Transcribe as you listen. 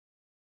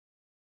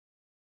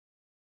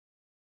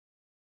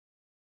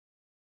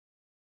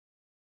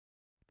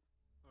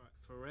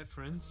For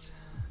reference,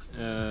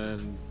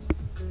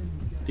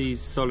 these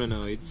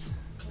solenoids,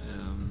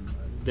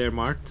 they're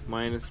marked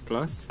minus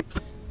plus,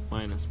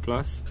 minus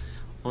plus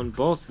on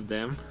both of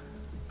them.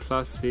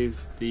 Plus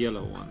is the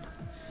yellow one,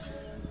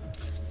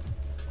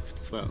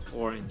 well,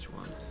 orange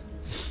one.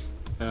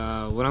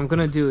 What I'm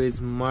gonna do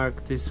is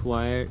mark these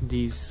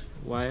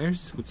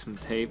wires with some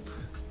tape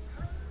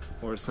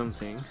or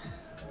something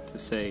to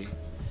say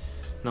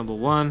number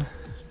 1,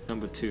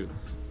 number 2.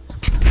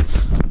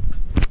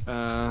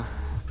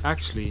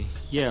 Actually,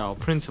 yeah, I'll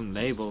print some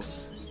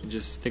labels and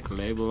just stick a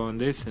label on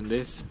this and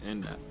this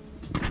and that.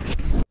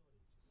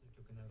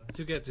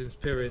 To get in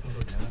spirit,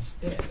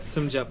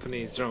 some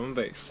Japanese drum and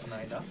bass.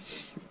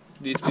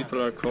 These people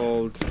are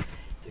called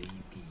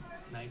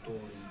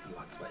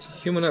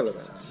Human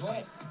Elements.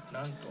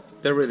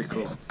 They're really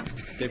cool.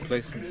 They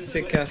play some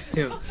sick ass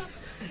tunes.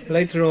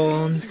 Later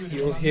on,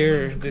 you'll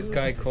hear this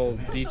guy called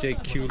DJ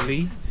Q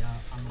Lee.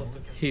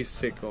 He's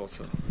sick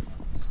also.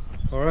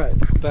 Alright,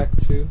 back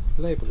to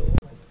labeling.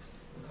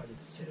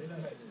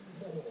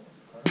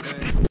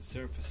 Okay,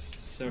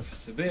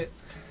 surface a bit.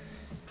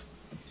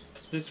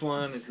 This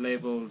one is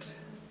labeled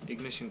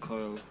ignition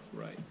coil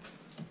right.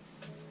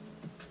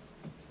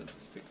 Put the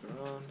sticker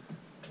on.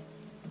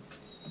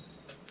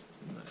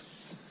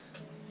 Nice.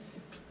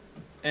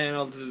 And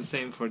I'll do the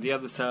same for the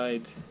other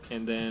side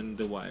and then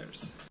the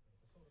wires.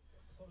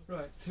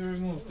 Right, to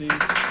remove the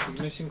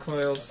ignition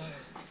coils,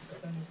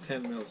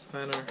 10mm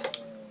spanner.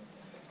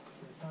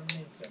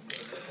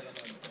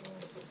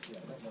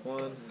 That's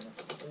one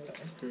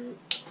screw.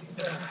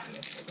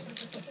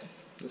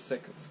 The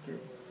second screw.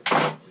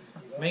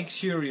 Make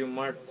sure you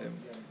mark them,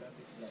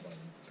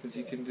 because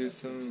you can do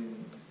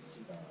some,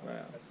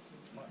 wow,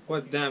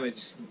 what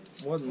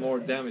more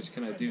damage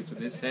can I do to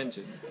this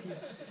engine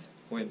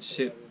when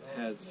shit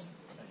has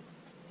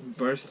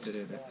bursted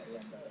in it?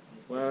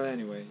 Well,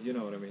 anyway, you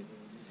know what I mean.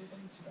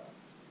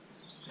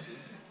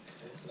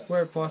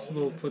 Where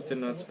possible, put the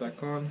nuts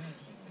back on,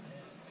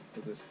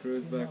 put the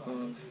screws back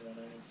on.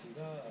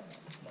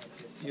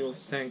 You'll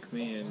thank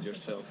me and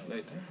yourself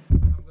later.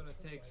 I'm gonna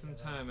take some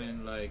time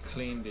and like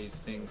clean these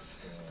things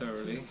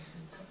thoroughly.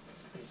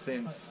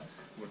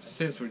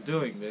 Since we're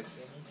doing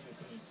this,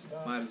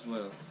 might as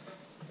well.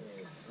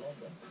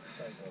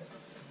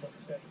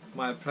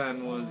 My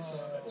plan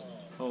was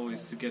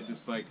always to get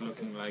this bike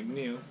looking like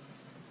new.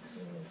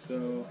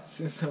 So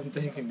since I'm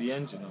taking the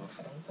engine off,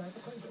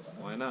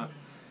 why not?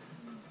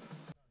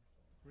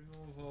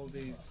 Remove all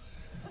these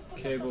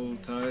cable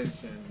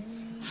ties, and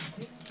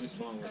this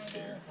one was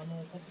here.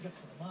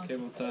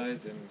 Cable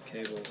ties and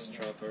cable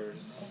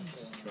straps,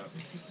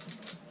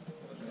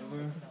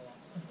 whatever.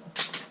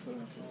 Put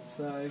them to the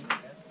side.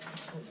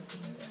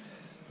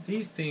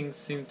 These things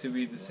seem to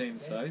be the same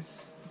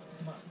size.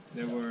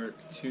 There were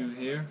 2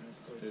 here.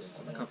 There's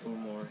a couple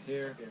more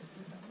here.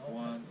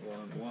 One,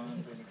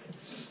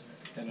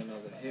 and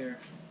another here.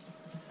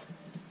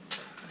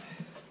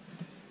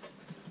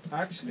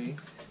 Actually,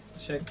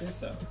 check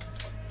this out.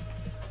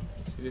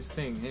 See this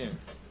thing here?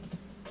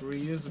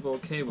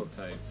 Reusable cable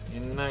ties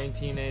in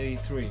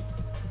 1983.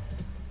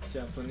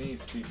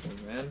 Japanese people,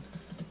 man.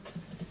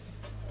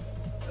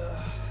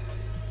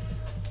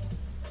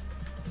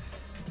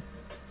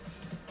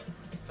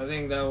 I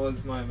think that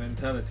was my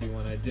mentality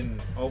when I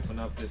didn't open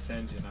up this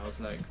engine. I was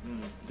like,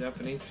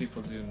 Japanese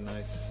people do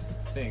nice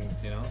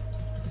things, you know?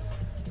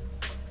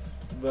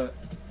 But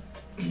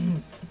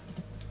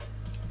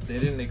they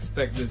didn't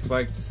expect this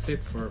bike to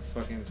sit for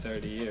fucking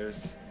 30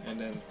 years and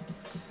then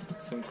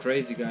some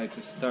crazy guy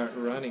to start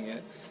running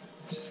it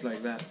just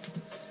like that,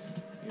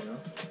 you know?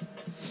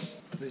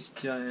 This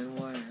giant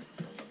wire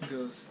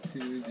goes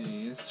to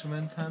the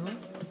instrument panel.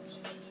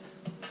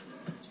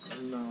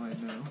 Now I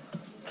know.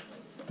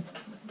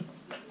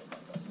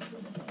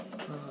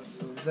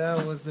 So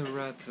that was the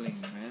rattling,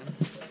 man.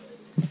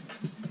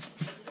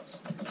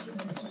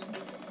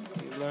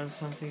 You learn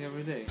something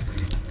every day.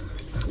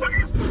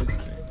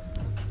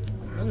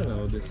 I don't know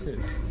what this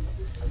is.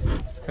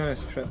 It's kind of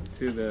strapped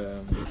to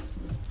the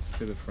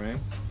frame.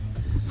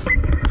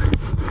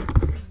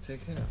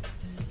 Take it out.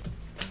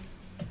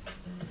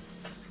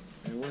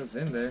 It was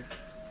in there.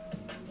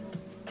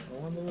 I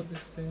wonder what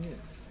this thing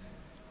is.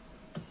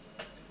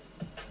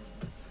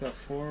 It's got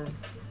four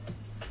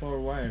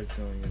wires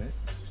going in it.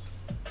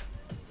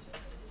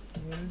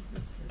 What is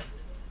this thing?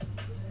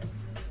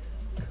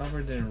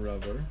 Covered in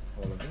rubber,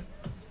 all of it.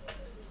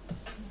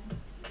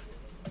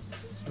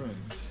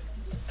 Strange.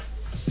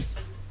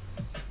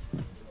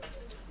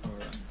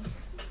 Alright.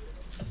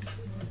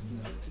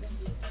 Now this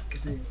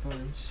big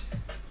bunch.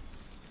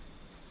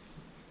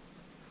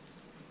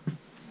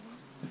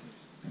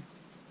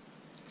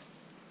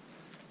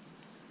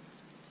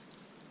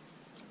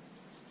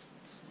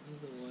 So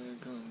the wire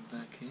going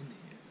back in here.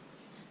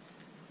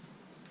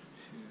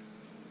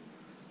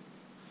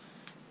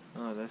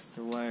 Oh, that's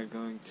the wire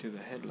going to the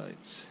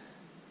headlights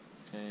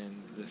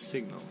and the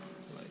signal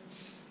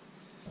lights.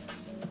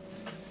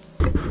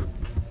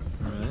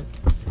 Alright.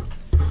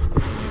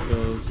 And it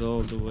goes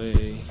all the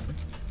way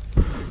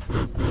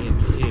in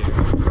here.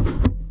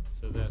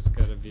 So that That's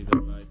gotta be the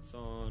lights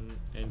on,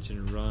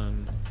 engine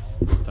run,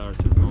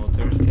 starter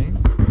motor thing.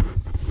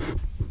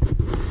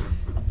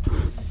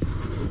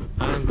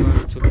 I'm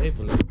going to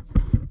label it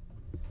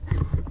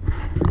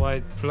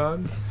white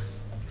plug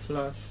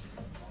plus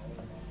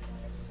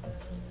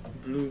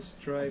blue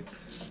stripe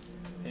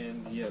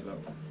and yellow.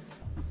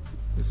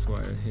 This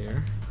wire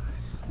here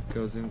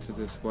goes into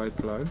this white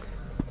plug.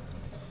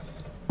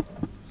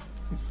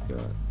 It's got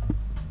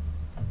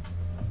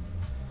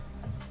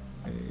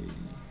a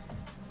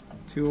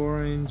 2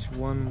 orange,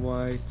 1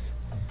 white,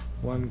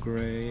 1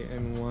 gray,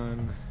 and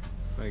 1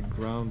 like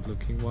ground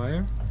looking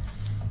wire,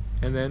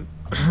 and then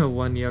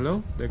 1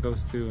 yellow that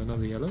goes to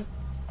another yellow,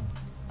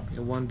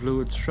 and 1 blue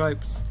with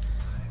stripes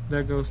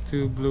that goes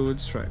to blue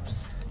with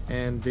stripes.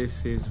 And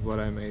this is what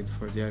I made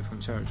for the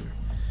iPhone charger.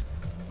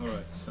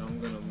 Alright, so I'm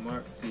gonna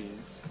mark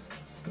these.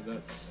 So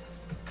that's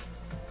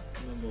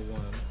number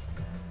 1.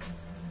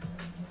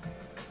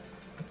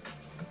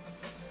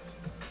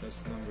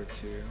 That's number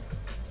 2.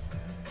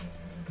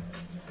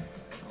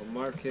 I'll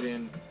mark it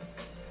in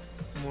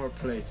more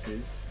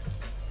places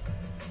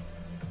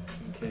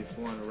in case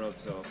one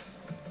rubs off.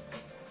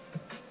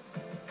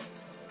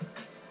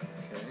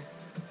 Okay.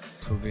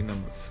 This will be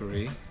number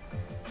 3.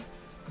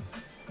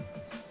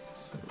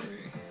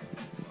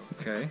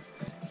 Okay.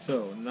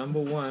 So number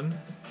one,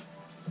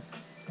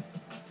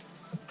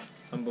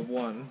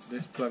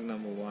 this plug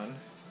number 1,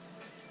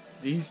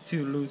 these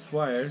 2 loose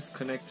wires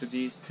connect to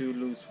these 2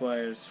 loose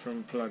wires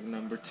from plug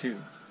number 2,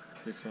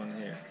 this one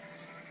here,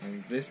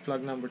 and this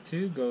plug number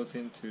 2 goes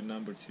into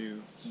number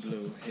 2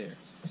 blue here.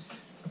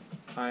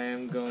 I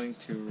am going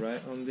to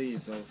write on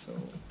these also,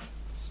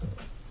 so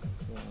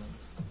 1,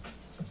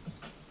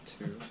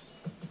 2,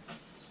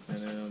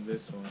 and then on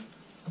this one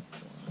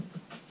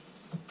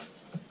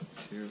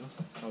 1, 2.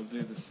 I'll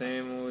do the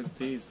same with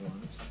these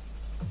ones,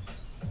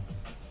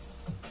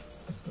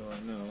 so I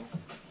know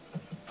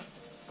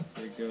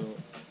they go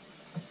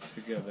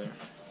together,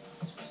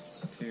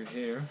 2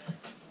 here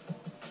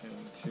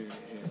and 2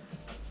 here.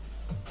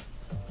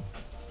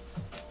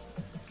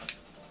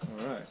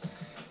 Alright,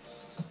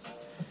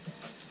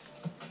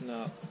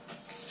 now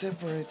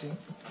separating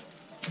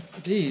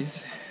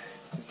these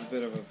is a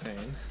bit of a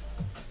pain,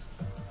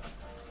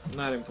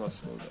 not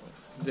impossible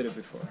though, did it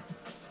before.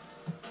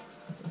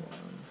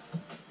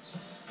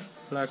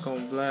 Black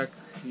on black,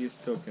 you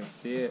still can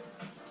see it.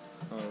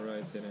 I'll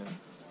write it in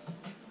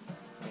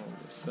all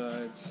the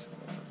sides.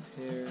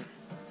 1 here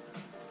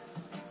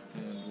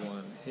and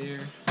 1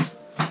 here.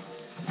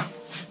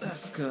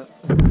 That's got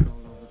all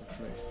over the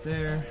place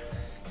there.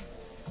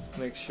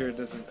 Make sure it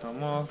doesn't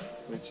come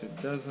off, which it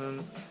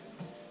doesn't.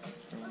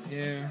 From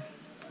here.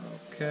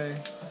 Okay.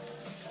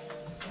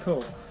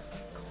 Cool.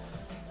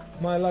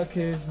 My luck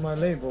is my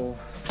label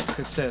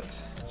cassette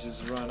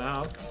just run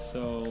out,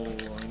 so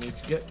I need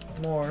to get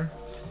more.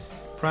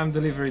 Prime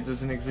delivery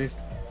doesn't exist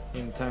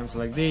in times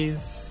like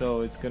these,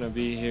 so it's gonna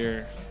be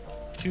here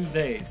 2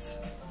 days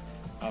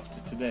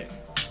after today,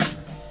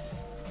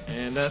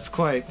 and that's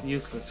quite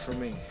useless for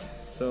me.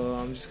 So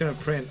I'm just gonna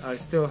print. I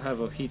still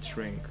have a heat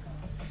shrink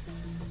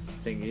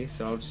thingy,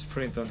 so I'll just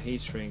print on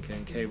heat shrink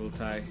and cable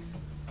tie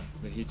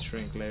the heat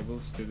shrink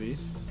labels to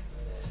these.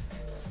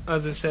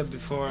 As I said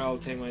before, I'll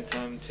take my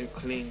time to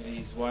clean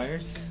these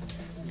wires,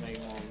 make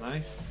them all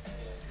nice.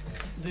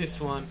 This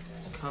one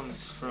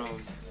comes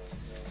from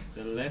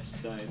the left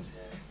side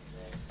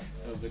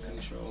of the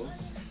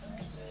controls,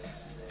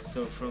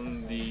 so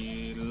from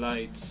the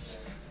lights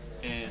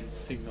and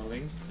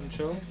signaling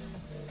controls.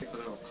 Take a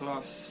little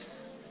cloth,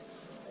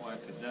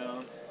 wipe it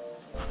down.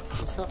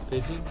 What's up,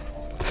 pigeon?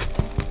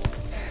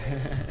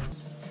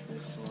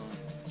 This one.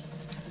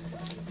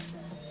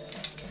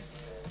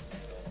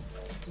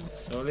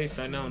 So at least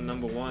I know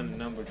number 1 and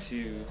number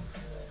 2,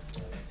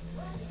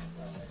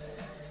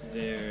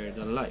 they're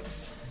the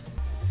lights.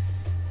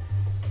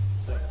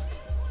 So,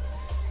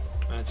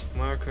 magic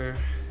marker,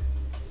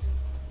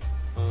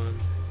 1,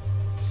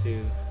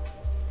 2,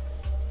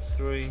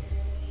 3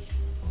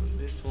 on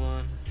this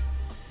one,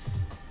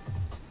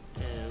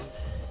 and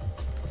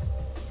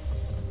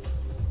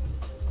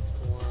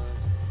 1,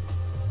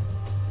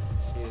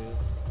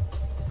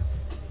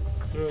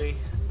 2, 3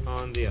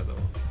 on the other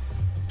one.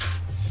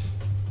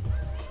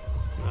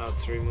 Now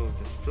let's remove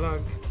this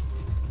plug.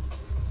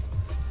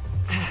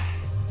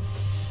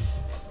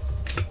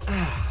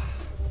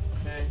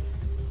 Okay.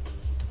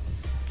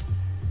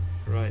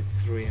 Right,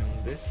 3 on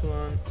this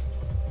one.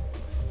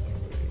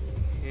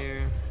 3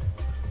 here.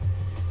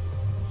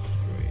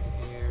 3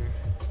 here.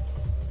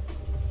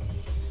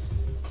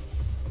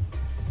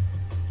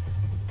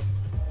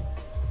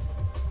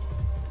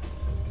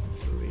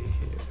 3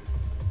 here.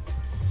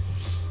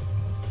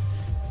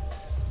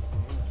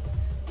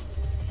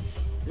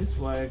 This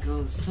wire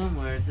goes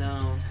somewhere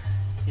down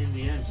in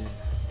the engine.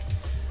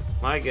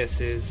 My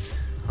guess is,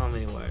 how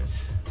many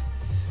wires?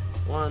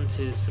 1,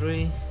 2,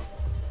 3,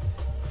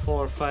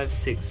 4, 5,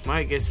 6.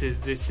 My guess is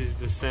this is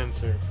the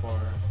sensor for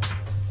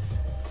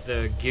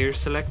the gear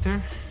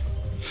selector.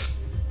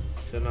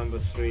 So number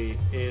 3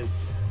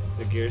 is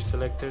the gear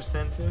selector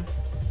sensor.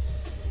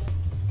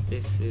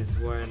 This is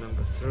wire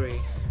number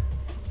 3.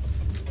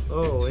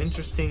 Oh,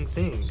 interesting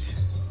thing.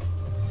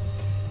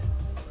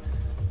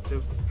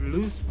 The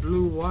loose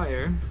blue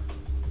wire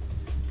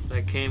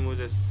that came with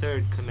a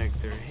third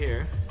connector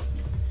here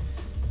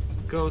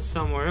goes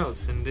somewhere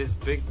else in this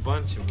big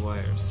bunch of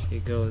wires.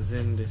 It goes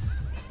in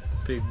this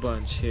big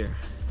bunch here.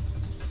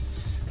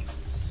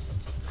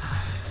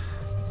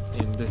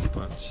 In this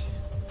bunch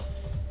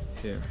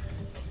here.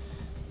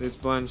 This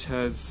bunch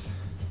has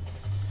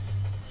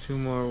 2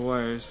 more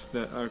wires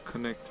that are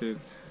connected,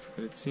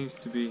 but it seems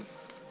to be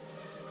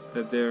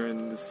that they're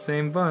in the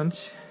same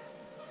bunch,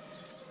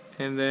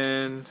 and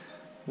then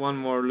 1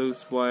 more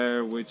loose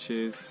wire, which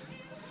is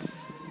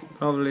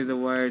probably the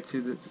wire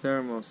to the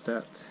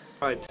thermostat.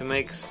 Right, to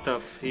make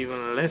stuff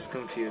even less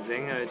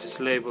confusing, I just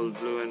labeled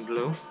blue and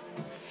blue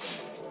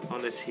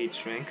on this heat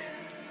shrink.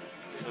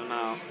 So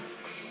now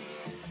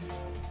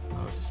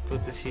I'll just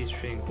put this heat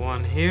shrink,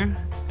 1 here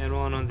and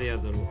 1 on the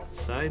other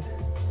side,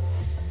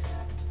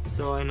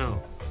 so I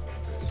know.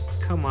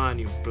 Come on,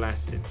 you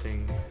blasted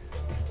thing.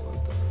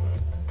 What the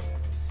fuck?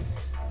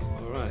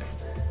 Alright,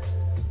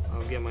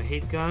 I'll get my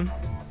heat gun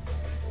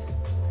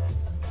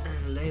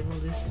and label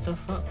this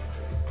stuff up.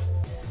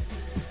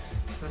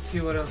 Let's see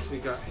what else we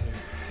got here.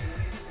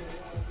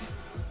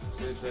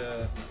 There's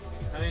a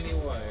tiny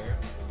wire.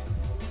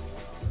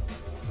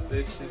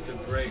 This is the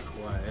brake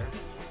wire.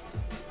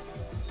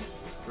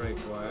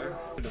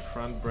 The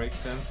front brake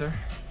sensor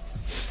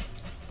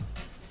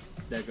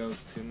that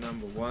goes to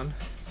number 1.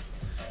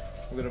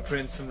 I'm gonna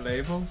print some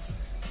labels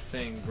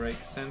saying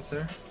brake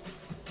sensor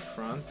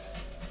front.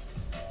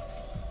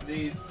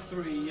 These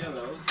 3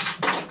 yellows,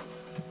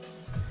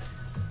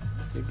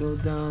 they go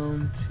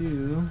down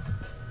to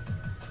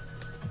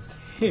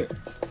here.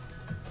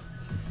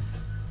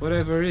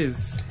 Whatever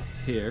is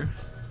here,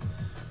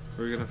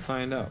 we're gonna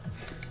find out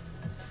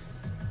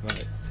by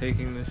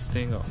taking this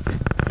thing off.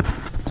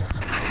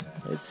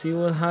 Let's see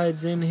what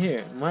hides in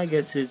here. My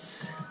guess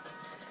it's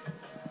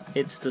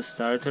the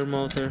starter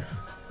motor.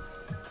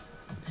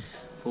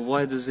 But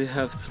why does it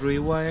have 3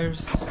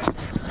 wires?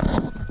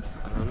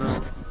 I don't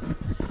know.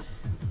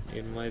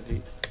 It might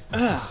be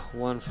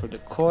 1 for the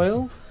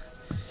coil,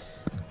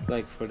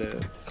 like for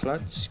the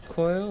clutch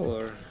coil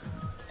or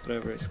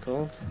whatever it's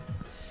called.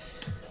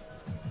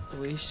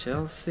 We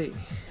shall see.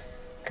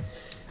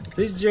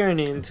 This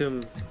journey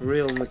into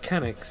real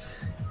mechanics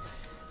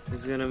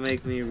is gonna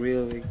make me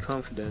really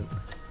confident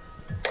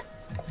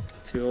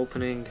to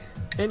opening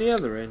any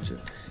other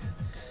engine,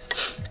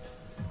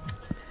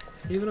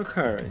 even a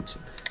car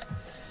engine,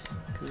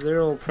 because they're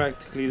all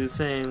practically the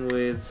same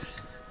with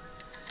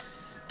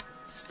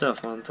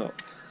stuff on top,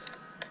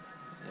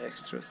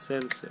 extra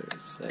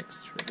sensors,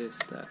 extra this,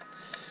 that.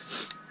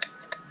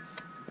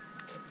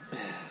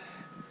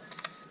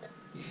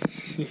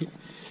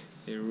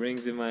 It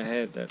rings in my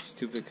head, that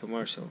stupid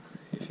commercial.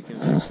 If you can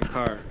fix a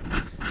car,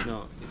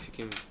 no, if you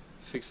can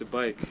fix a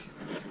bike,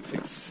 you can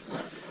fix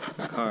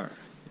a car.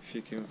 If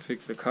you can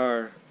fix a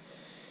car,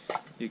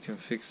 you can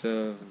fix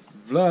a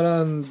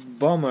Vladan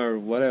bomber,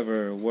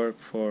 whatever, work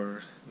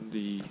for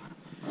the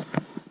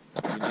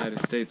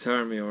United States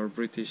Army or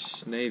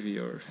British Navy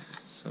or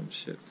some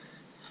shit.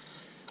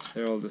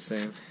 They're all the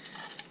same.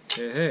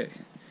 Hey,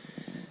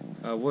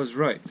 I was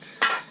right.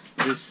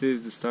 This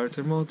is the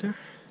starter motor.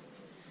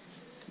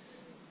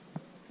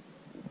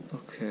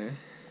 Okay,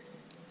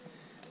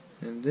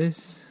 and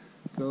this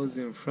goes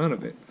in front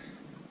of it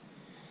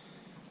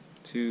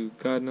to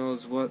God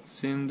knows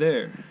what's in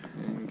there,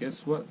 and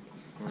guess what?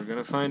 We're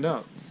gonna find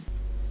out.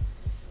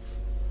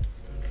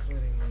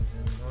 Including these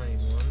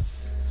annoying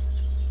ones.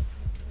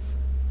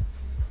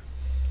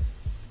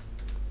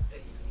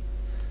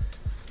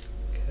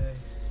 Okay.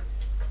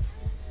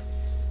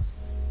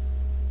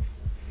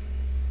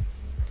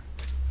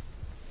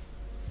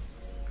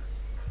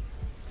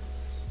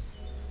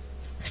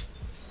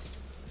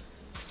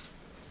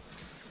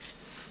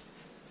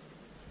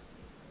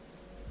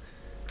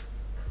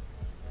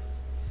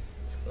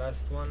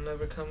 Last one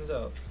never comes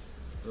out.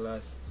 The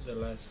last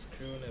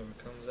screw never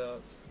comes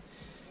out.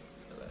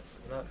 The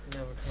last nut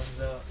never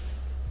comes out.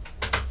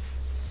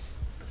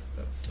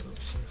 Got a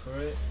solution for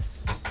it.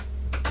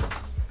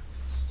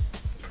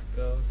 Here it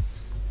goes.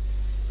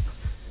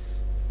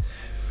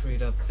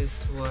 Freed up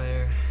this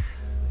wire.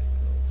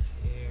 It goes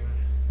here.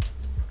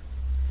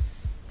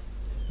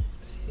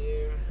 And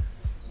here.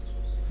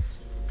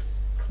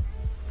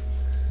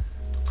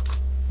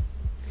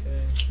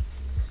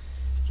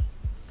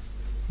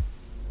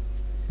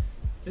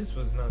 This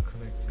was not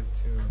connected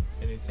to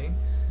anything.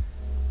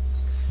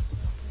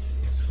 Let's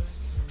see if I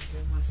can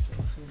get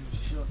myself in the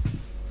shot.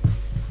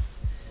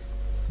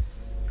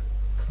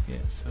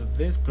 Yeah, so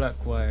this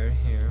black wire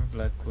here,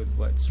 black with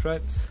white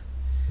stripes,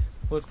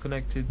 was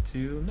connected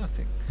to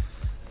nothing.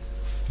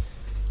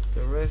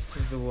 The rest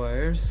of the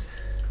wires,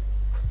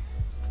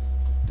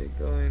 they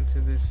go into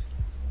this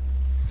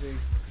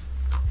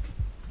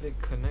big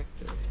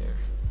connector here.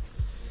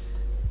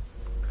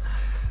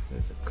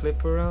 There's a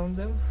clip around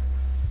them.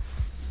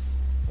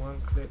 One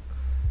clip,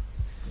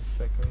 the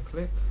second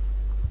clip,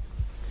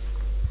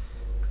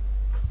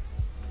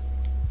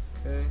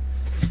 Okay.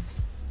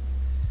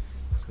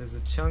 There's a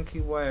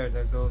chunky wire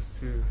that goes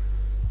to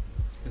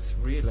this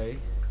relay,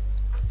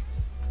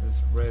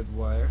 this red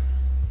wire,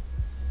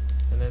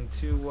 and then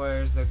two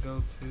wires that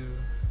go to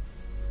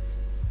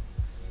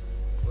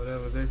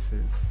whatever this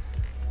is.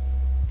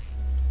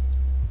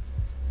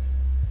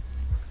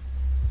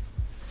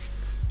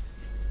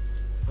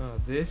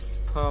 This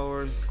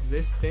powers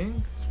this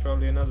thing. It's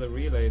probably another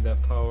relay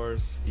that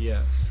powers,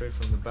 yeah, straight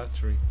from the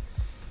battery,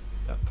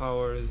 that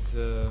powers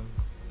the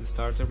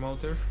starter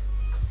motor.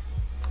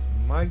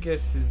 My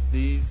guess is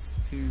these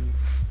two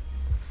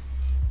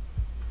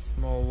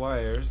small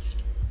wires,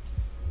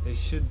 they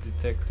should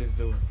detect if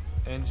the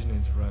engine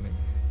is running,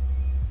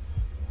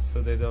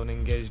 so they don't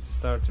engage the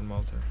starter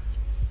motor,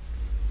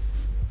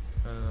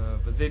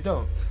 but they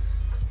don't,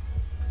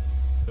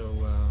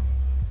 so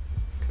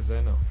because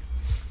I know.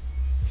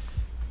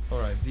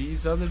 Alright,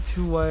 these other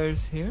two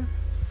wires here,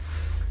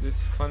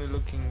 this funny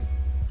looking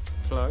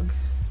plug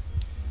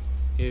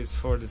is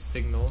for the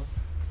signal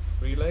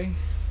relay,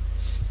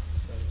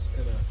 so I'm just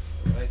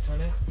gonna write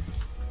on it.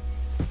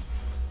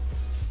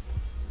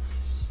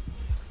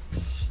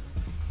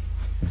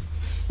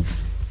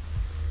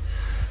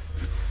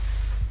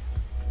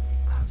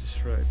 I'll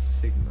just write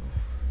signal.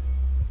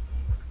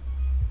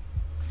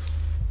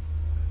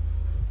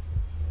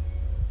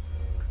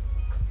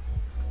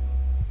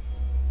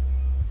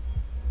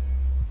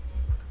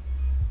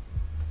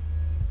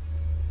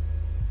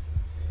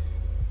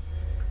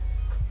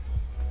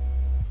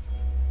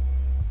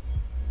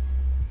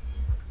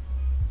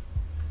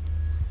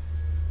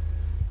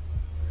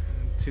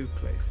 Two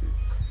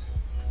places.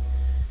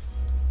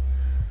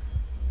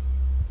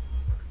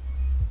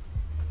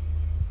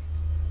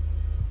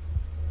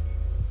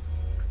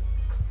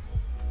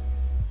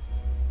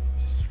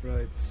 Just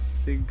write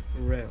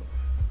SIG-REL,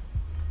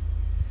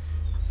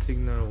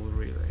 signal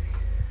relay.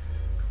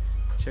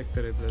 Check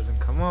that it doesn't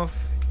come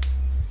off.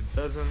 If it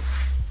doesn't,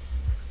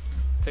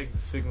 take the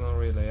signal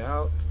relay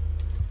out.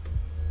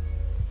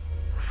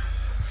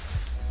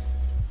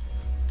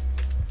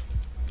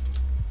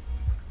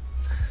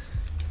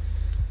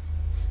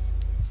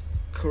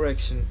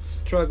 Correction,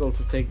 struggle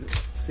to take the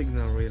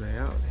signal relay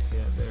out.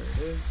 Yeah, there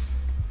it is.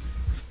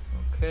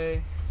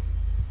 Okay,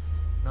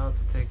 now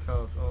to take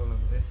out all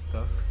of this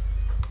stuff.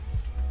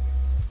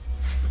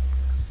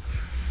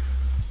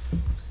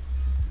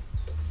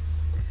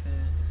 Okay.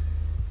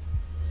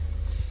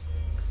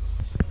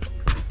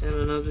 And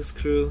another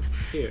screw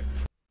here.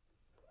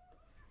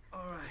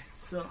 Alright,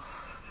 so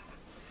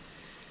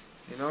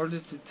in order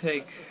to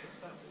take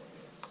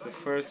the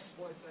first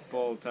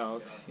bolt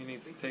out, you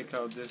need to take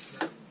out this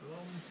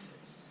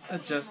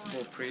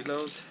adjustable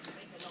preload,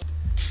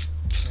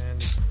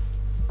 and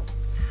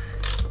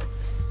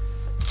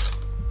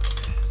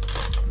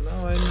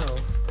now I know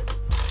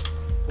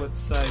what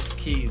size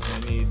keys I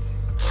need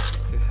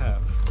to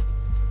have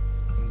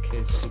in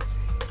case it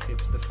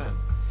hits the fan.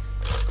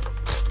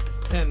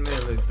 10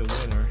 mil is the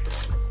winner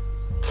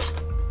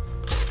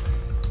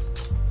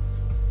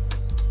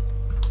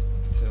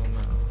till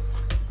now.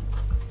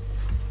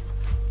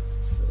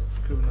 So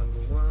screw number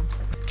 1,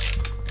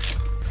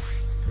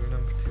 screw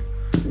number 2.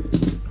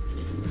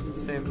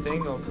 Same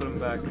thing, I'll put them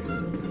back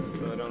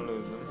so I don't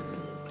lose them.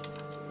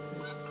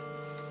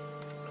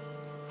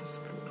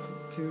 Screw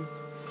number 2.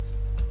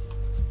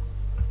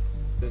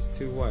 There's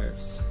two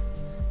wires.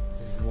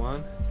 This is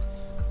one,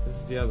 this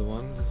is the other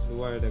one. This is the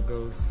wire that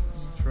goes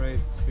straight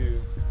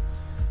to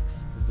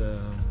the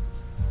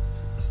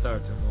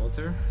starter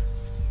motor.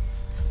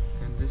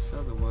 And this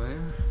other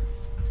wire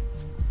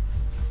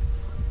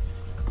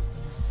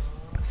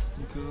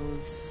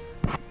goes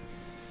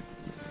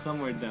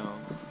somewhere down.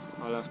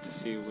 I'll have to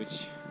see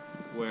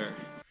where.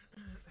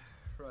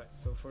 Right,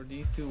 so for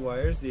these two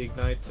wires, the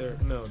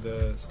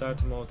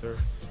starter motor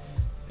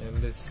and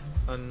this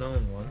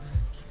unknown one,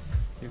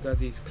 you've got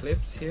these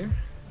clips here.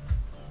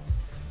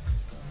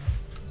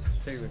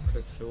 Take the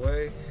clips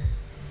away.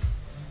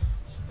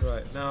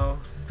 Right, now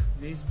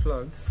these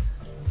plugs,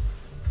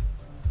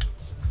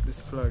 this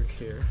plug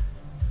here,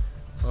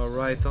 are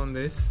right on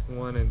this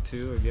 1 and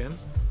 2 again.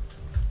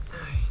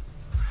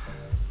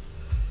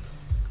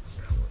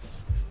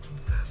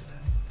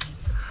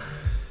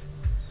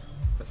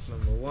 That's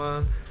number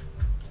 1.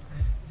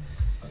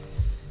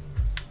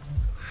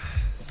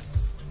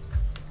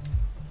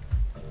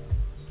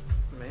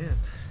 Man.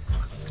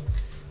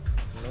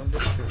 Number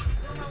 2.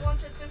 I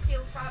wanted to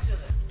feel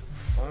fabulous.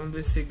 On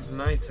this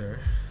igniter,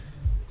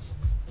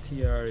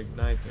 TR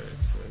igniter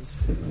it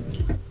says.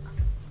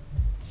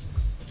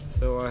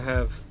 So I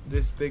have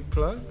this big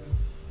plug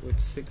with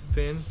 6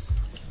 pins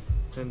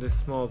and this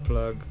small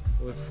plug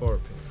with 4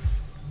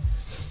 pins.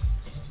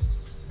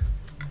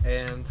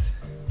 And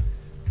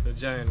the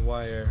giant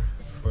wire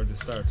for the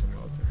starter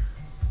motor.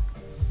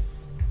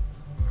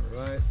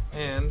 Alright,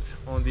 and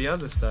on the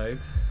other side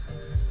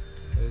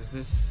is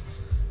this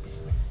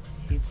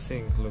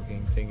heatsink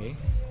looking thingy.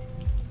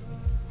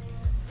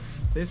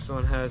 This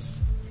one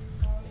has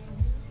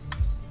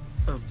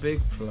a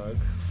big plug,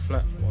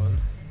 flat one,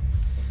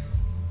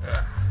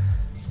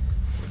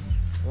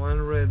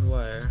 one red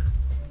wire,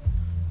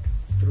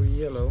 3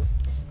 yellow,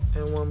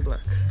 and 1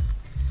 black.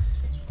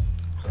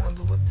 I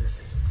wonder what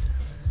this is.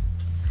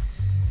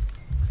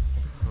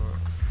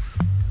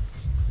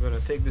 I'm gonna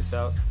take this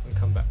out and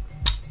come back.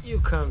 You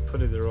can't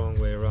put it the wrong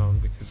way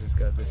around because it's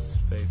got this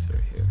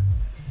spacer here.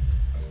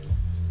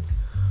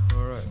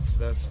 Alright, so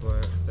that's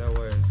why that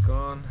wire is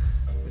gone.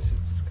 This is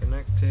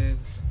disconnected.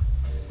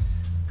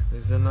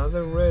 There's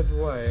another red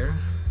wire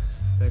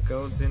that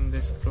goes in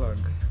this plug,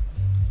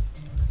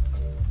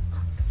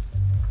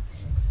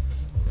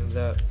 and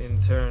that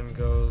in turn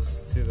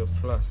goes to the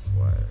plus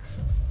wire.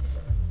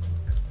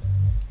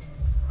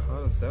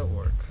 How does that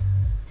work?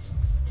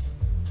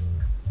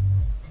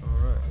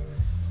 Alright.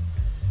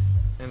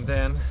 And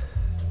then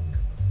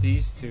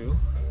these two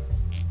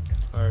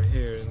are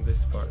here in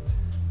this part,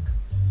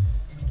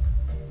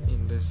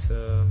 in this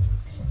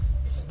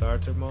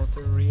starter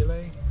motor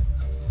relay,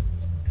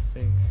 I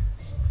think.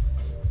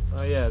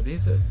 Oh yeah,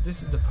 this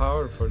is the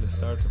power for the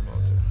starter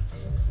motor.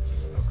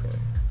 Okay,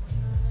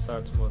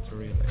 starter motor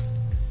relay.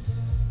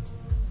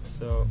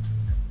 So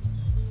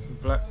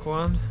black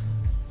one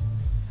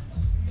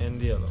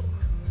and yellow.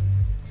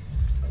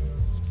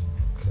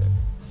 Okay,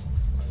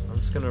 I'm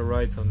just gonna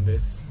write on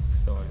this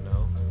so I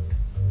know.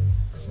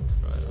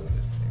 Right on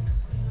this thing.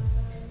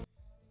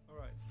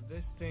 Alright, so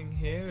this thing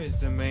here is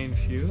the main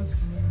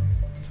fuse,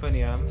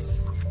 20 amps.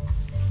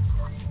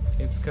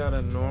 It's got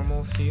a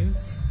normal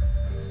fuse,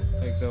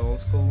 like the old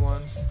school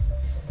ones.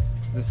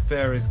 The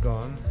spare is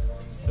gone,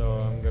 so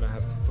I'm gonna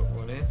have to put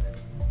one in.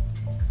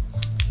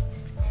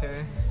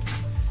 Okay,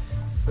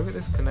 look at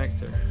this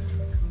connector.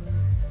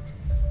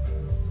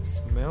 It's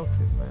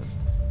melted, man.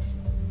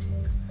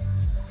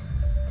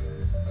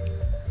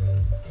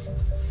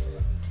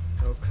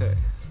 Okay,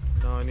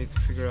 now I need to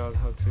figure out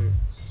how to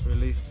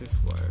release this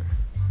wire.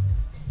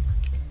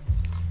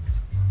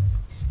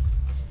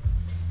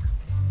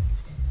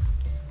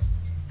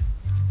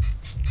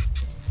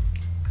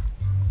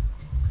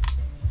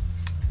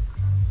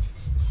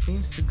 It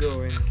seems to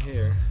go in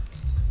here.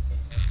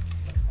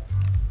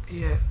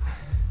 Yeah.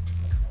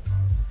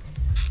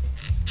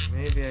 So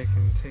maybe I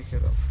can take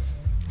it off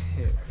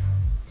here.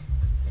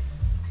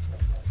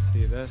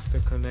 See, that's the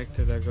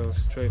connector that goes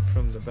straight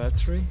from the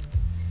battery.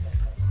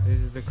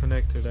 This is the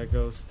connector that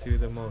goes to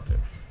the motor.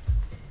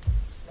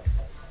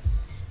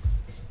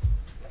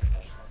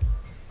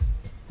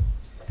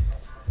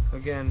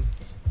 Again,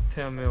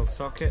 10mm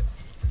socket.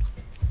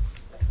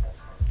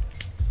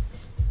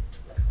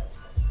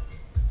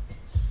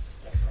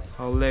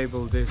 I'll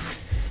label this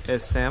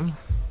SM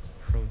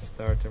from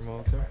starter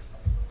motor.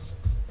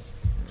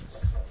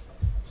 Yes.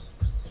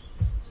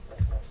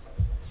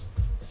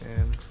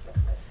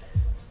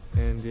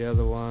 And the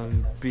other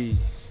one B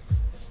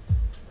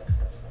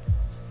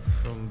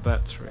from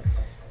battery.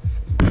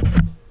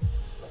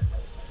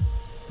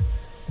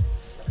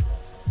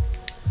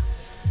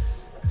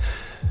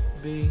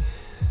 B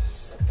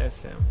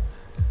SM,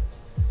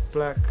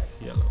 black,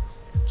 yellow.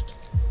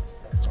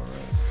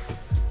 Alright.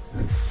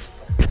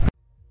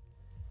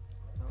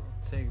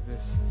 I'll take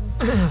this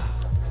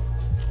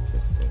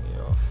this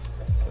thingy off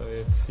so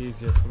it's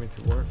easier for me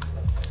to work.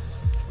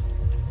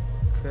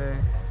 Okay,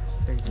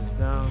 take this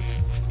down,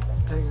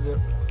 take the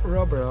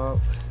rubber out.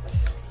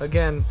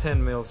 Again,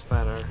 10mm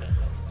spanner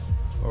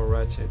or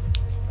ratchet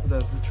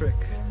does the trick.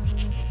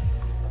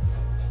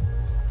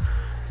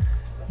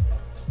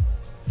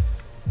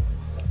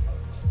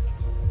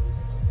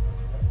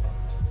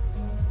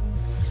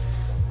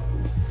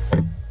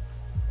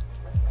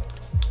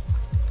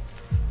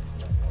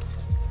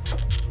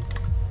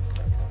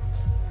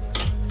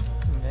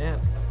 Man,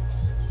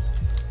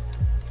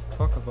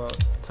 talk about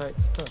tight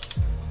stuff.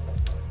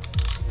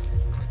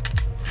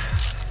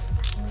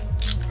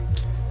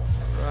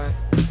 Right.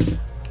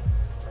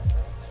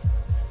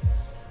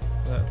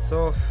 That's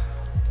off.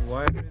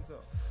 Wire is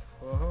off.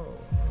 Whoa.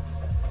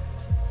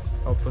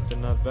 I'll put the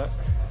nut back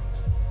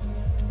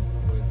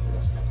with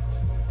this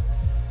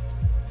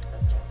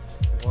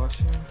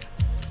washer.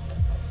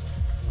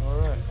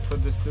 Alright,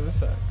 put this to the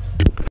side.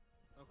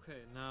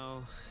 Okay,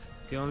 now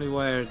the only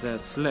wire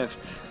that's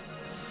left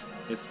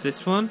is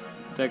this one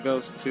that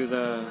goes to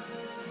the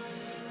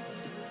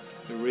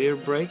rear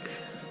brake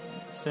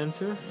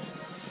sensor,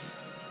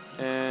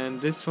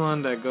 and this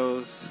one that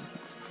goes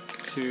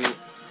to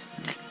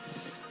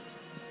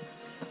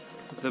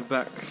the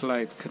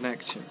backlight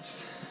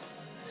connections.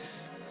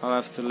 I'll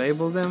have to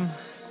label them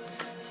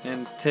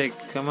and take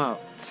them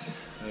out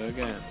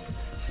again.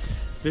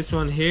 This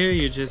one here,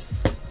 you just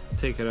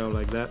take it out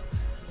like that.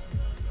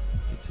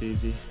 It's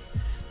easy.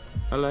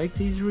 I like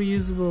these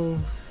reusable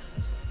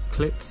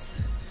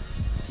clips.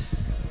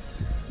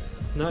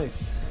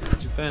 Nice.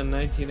 Japan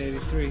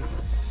 1983.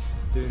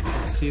 Doing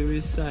some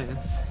serious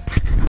science.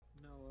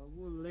 Now I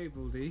will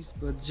label these,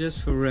 but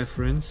just for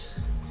reference,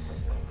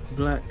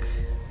 black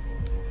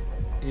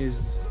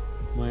is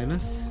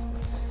minus,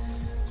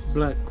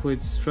 black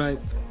with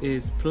stripe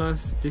is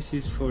plus. This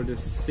is for the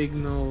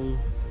signal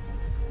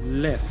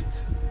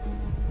left.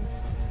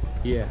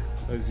 Yeah,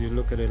 as you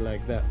look at it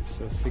like that.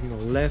 So signal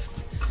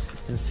left,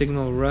 and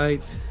signal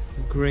right,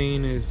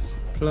 green is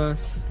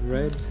plus,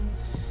 red,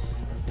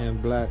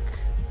 and black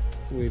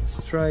with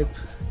stripe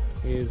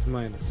is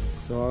minus.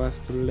 So I'll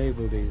have to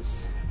label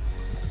these.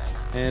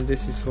 And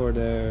this is for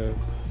the,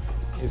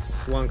 it's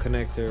one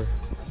connector,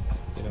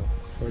 you know,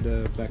 for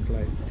the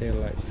backlight, tail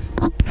light.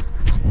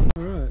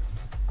 Alright,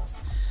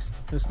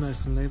 that's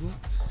nice and labeled.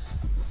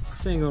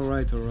 Saying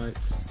alright,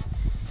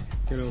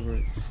 get over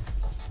it.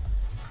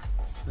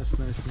 That's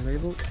nice and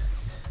labeled.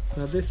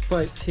 Now this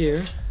pipe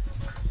here,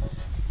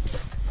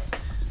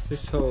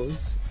 this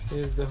hose,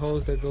 is the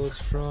hose that goes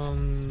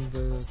from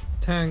the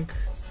tank,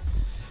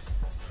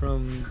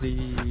 from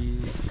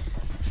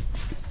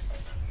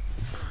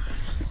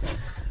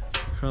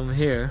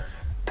here.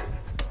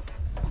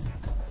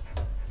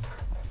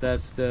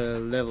 That's the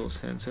level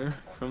sensor.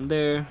 From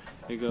there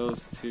it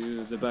goes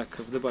to the back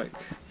of the bike.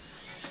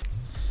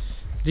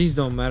 These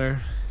don't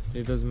matter,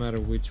 it doesn't matter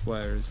which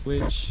wire is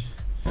which.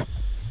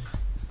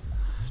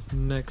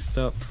 Next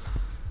up,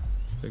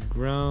 the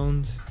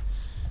ground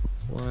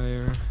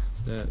wire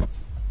that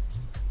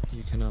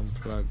you can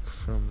unplug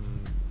from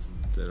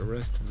the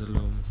rest of the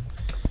loom.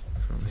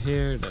 From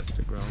here, that's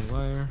the ground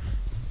wire.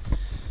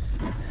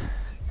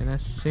 And I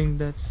think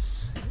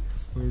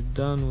we're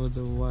done with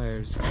the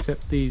wires,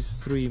 except these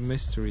three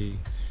mystery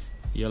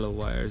yellow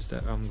wires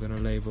that I'm gonna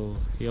label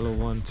yellow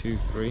 1, 2,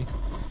 3.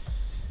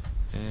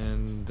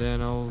 And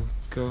then I'll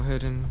go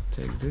ahead and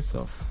take this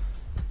off.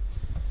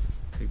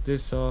 Take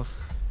this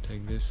off,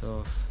 take this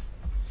off,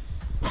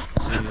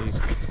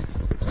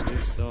 take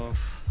this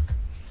off,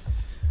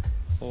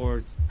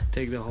 or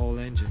take the whole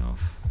engine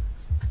off.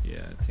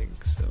 Yeah, I think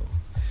so.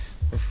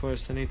 But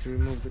first I need to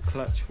remove the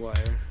clutch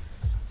wire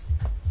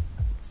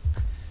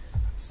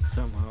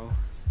somehow.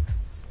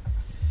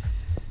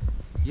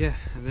 Yeah,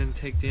 and then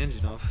take the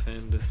engine off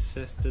and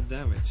assess the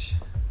damage.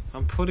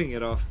 I'm putting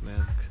it off,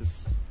 man,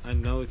 because I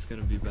know it's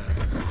gonna be bad.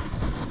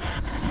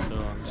 So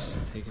I'm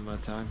just taking my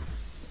time.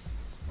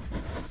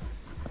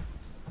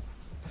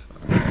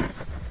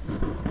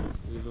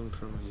 Even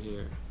from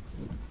here,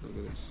 look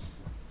at this.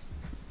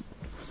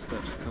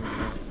 Stuff's coming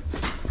out.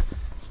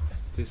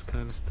 This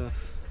kind of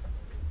stuff.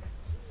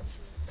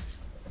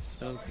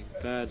 Something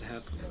bad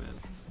happened, man.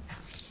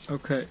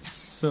 Okay,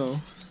 so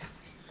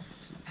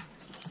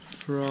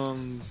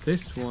from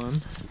this one,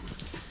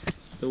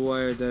 the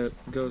wire that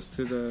goes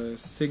to the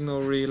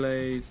signal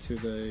relay, to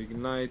the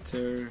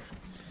igniter,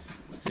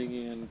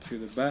 and to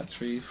the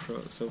battery,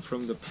 so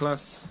from the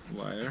plus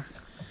wire,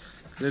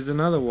 there's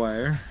another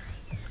wire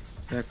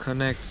that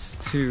connects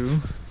to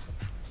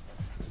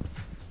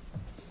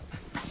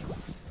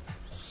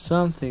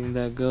something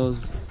that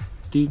goes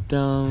deep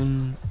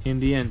down in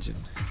the engine.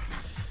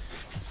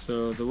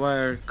 So the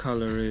wire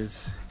color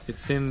is,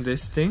 it's in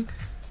this thing.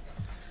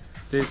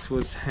 This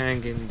was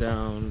hanging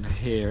down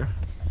here.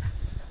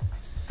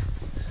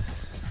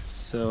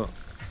 So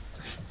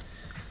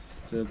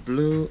the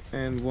blue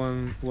and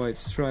one white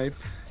stripe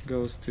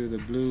goes to the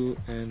blue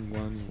and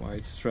one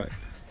white stripe.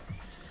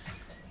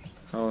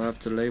 I'll have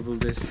to label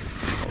this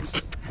also.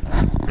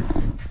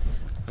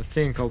 I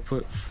think I'll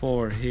put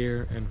 4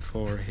 here and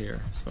 4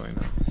 here, so I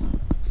know.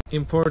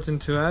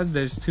 Important to add,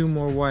 there's 2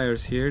 more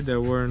wires here that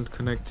weren't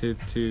connected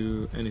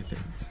to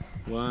anything.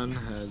 One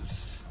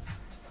has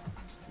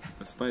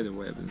a spider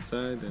web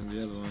inside and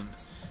the other one.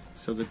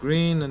 So the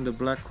green and the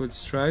black with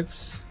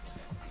stripes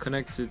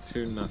connected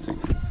to nothing.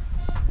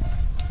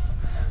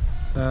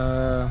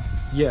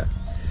 Yeah,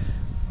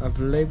 I've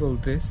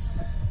labeled this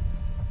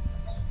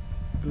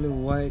blue,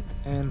 white,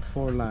 and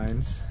 4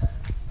 lines.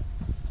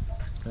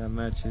 That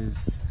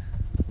matches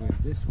with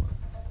this one.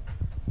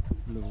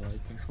 Blue,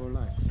 white, and 4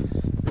 lines.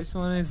 This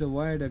one is a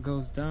wire that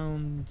goes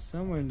down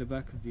somewhere in the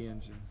back of the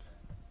engine.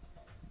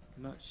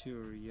 Not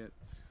sure yet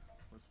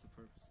what's the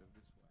purpose of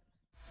this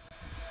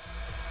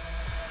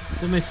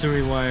wire. The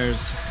mystery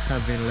wires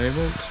have been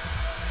labeled.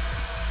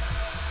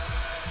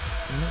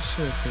 I'm not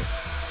sure if it...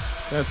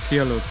 That's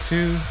yellow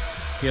 2,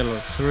 yellow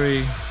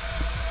 3,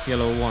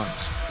 yellow 1.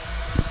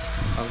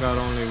 I've got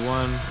only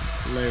one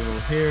label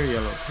here,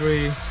 yellow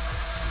 3.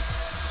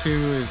 2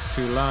 is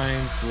 2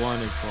 lines, 1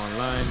 is 1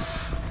 line.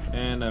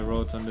 And I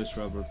wrote on this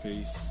rubber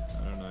piece,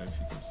 I don't know if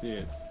you can see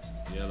it,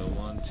 yellow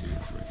 1, 2,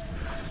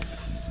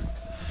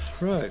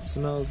 3. Right, so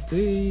now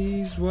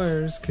these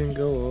wires can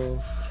go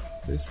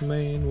off. This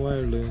main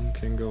wire loom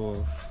can go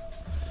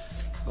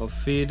off. I'll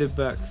feed it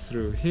back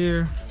through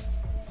here.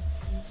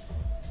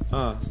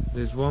 Ah,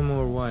 there's one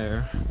more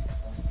wire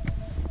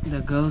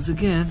that goes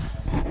again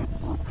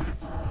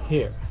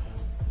here.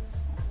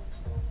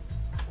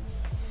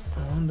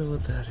 I wonder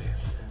what that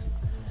is.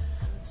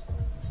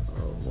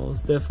 I'll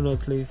most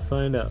definitely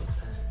find out.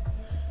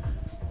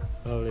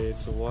 Probably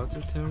it's a water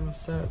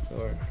thermostat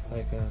or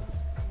like a...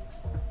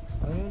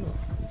 I don't know.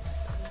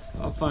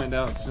 I'll find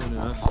out soon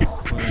enough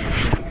when I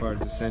take apart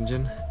this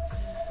engine.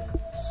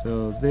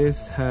 So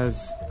this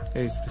has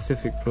a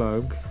specific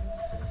plug,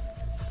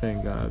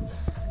 thank God,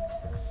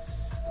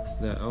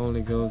 that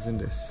only goes in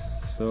this.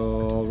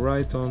 So I'll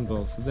write on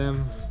both of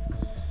them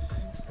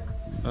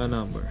a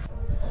number.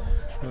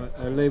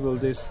 I labeled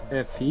this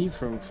FE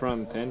from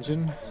front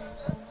engine.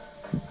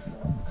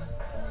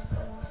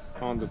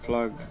 On the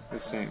plug, the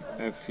same,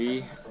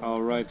 FE.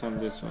 I'll write on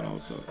this one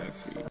also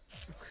FE.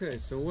 Okay,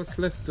 so what's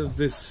left of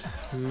this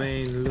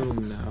main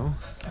loom now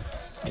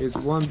is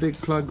one big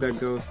plug that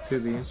goes to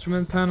the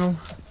instrument panel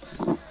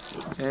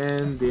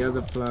and the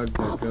other plug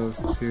that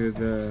goes to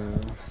the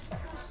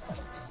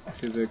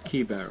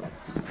key barrel.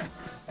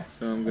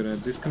 So I'm gonna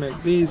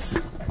disconnect these.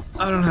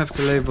 I don't have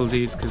to label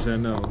these because I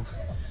know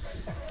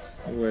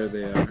where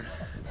they are,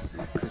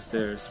 because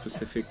they're a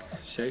specific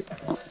shape.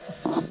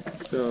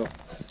 So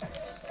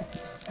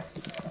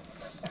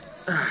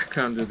I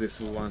can't do this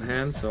with one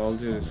hand, so I'll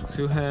do this with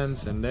two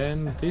hands, and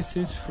then this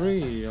is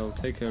free. I'll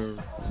take a...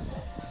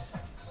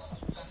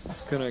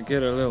 It's gonna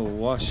get a little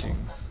washing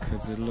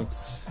because it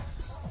looks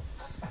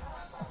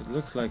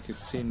like it's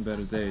seen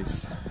better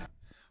days.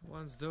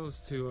 Once those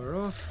two are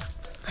off,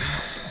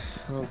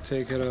 I'll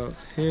take it out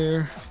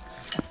here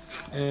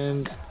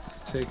and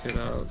take it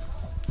out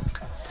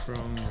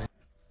from...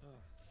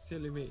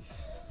 silly me.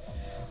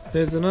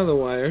 There's another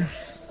wire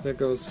that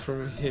goes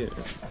from here.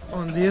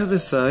 On the other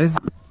side,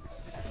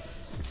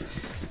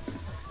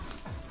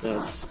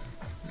 that's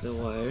the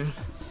wire,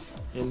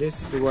 and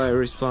this is the wire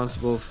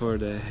responsible for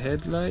the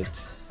headlight.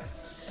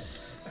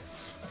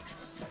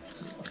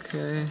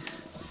 Okay,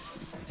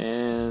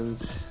 and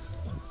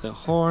the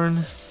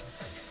horn,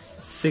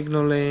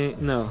 signaling,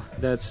 no,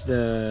 that's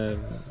the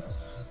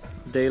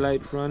day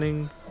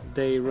running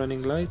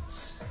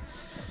lights,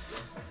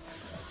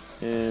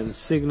 and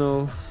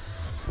signal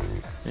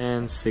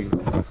and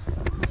signal.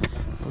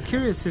 I'm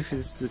curious if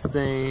it's the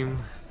same.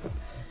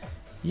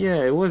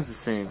 Yeah, it was the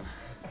same.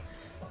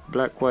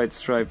 Black white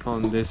stripe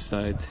on this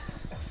side.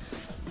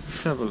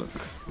 Let's have a look.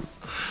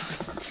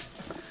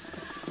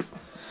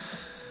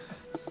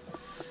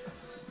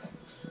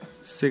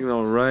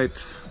 Signal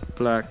right,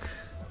 black.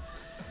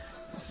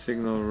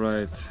 Signal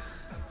right.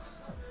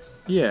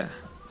 Yeah.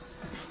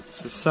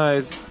 So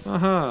sides.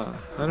 Aha!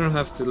 I don't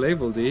have to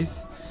label these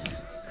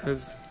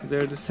because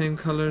they're the same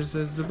colors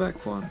as the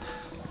back one.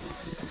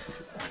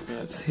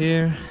 That's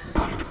here,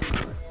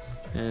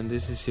 and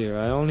this is here.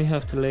 I only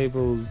have to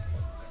label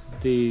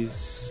these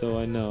so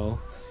I know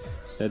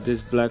that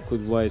this black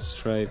with white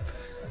stripe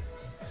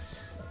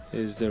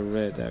is the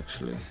red.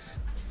 Actually,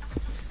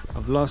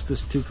 I've lost the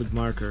stupid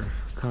marker,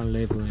 can't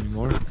label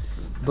anymore,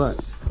 but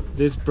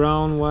this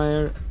brown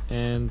wire,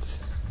 and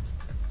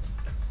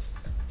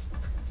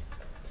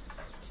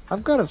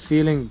I've got a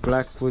feeling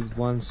black with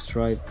one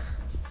stripe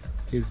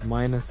is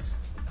minus.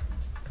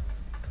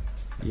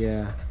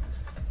 Yeah,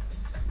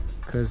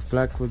 because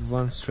black with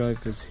one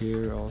stripe is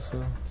here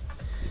also.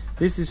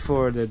 This is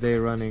for the day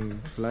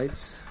running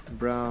lights.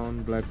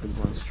 Brown, black with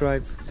one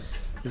stripe.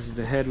 This is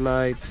the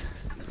headlight.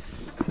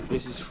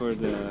 This is for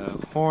the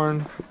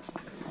horn.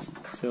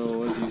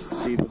 So as you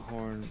see, the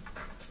horn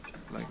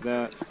like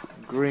that.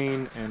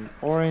 Green and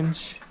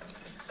orange.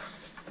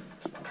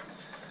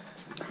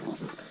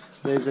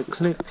 There's a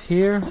clip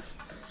here,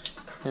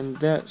 and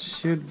that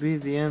should be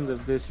the end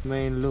of this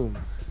main loom.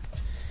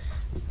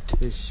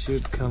 This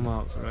should come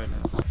out right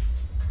now.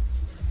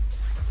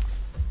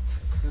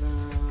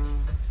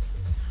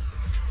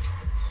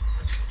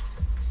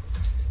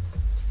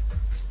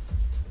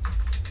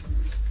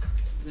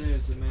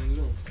 There's the main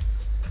loom.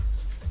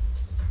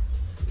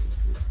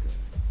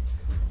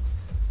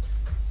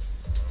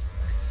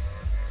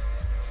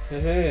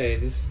 Hey,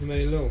 this is the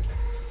main loom.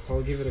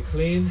 I'll give it a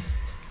clean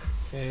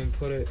and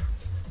put it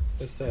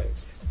aside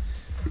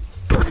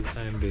for the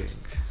time being.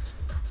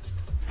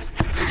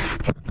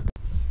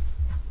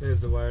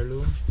 There's the wire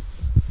loom,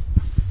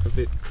 a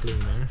bit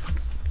cleaner.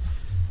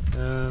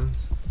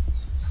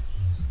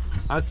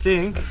 I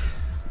think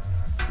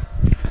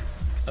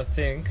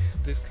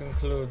this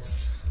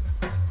concludes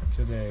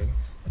today.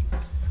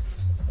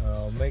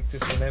 I'll make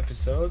this an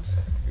episode.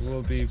 It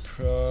will be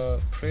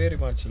pretty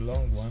much a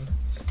long one,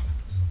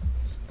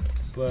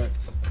 but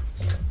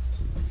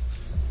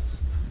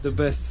the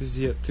best is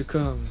yet to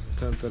come.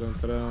 Dun, dun, dun,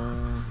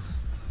 dun.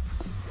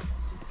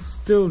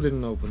 Still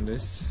didn't open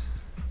this.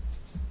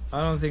 I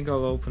don't think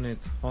I'll open it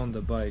on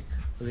the bike.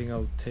 I think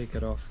I'll take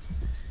it off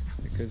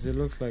because it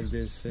looks like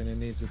this and it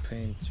needs a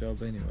paint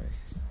job anyway.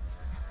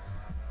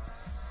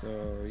 So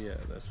yeah,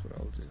 that's what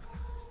I'll do.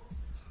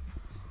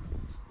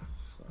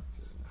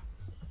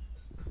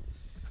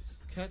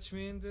 Catch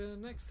me in the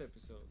next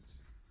episode.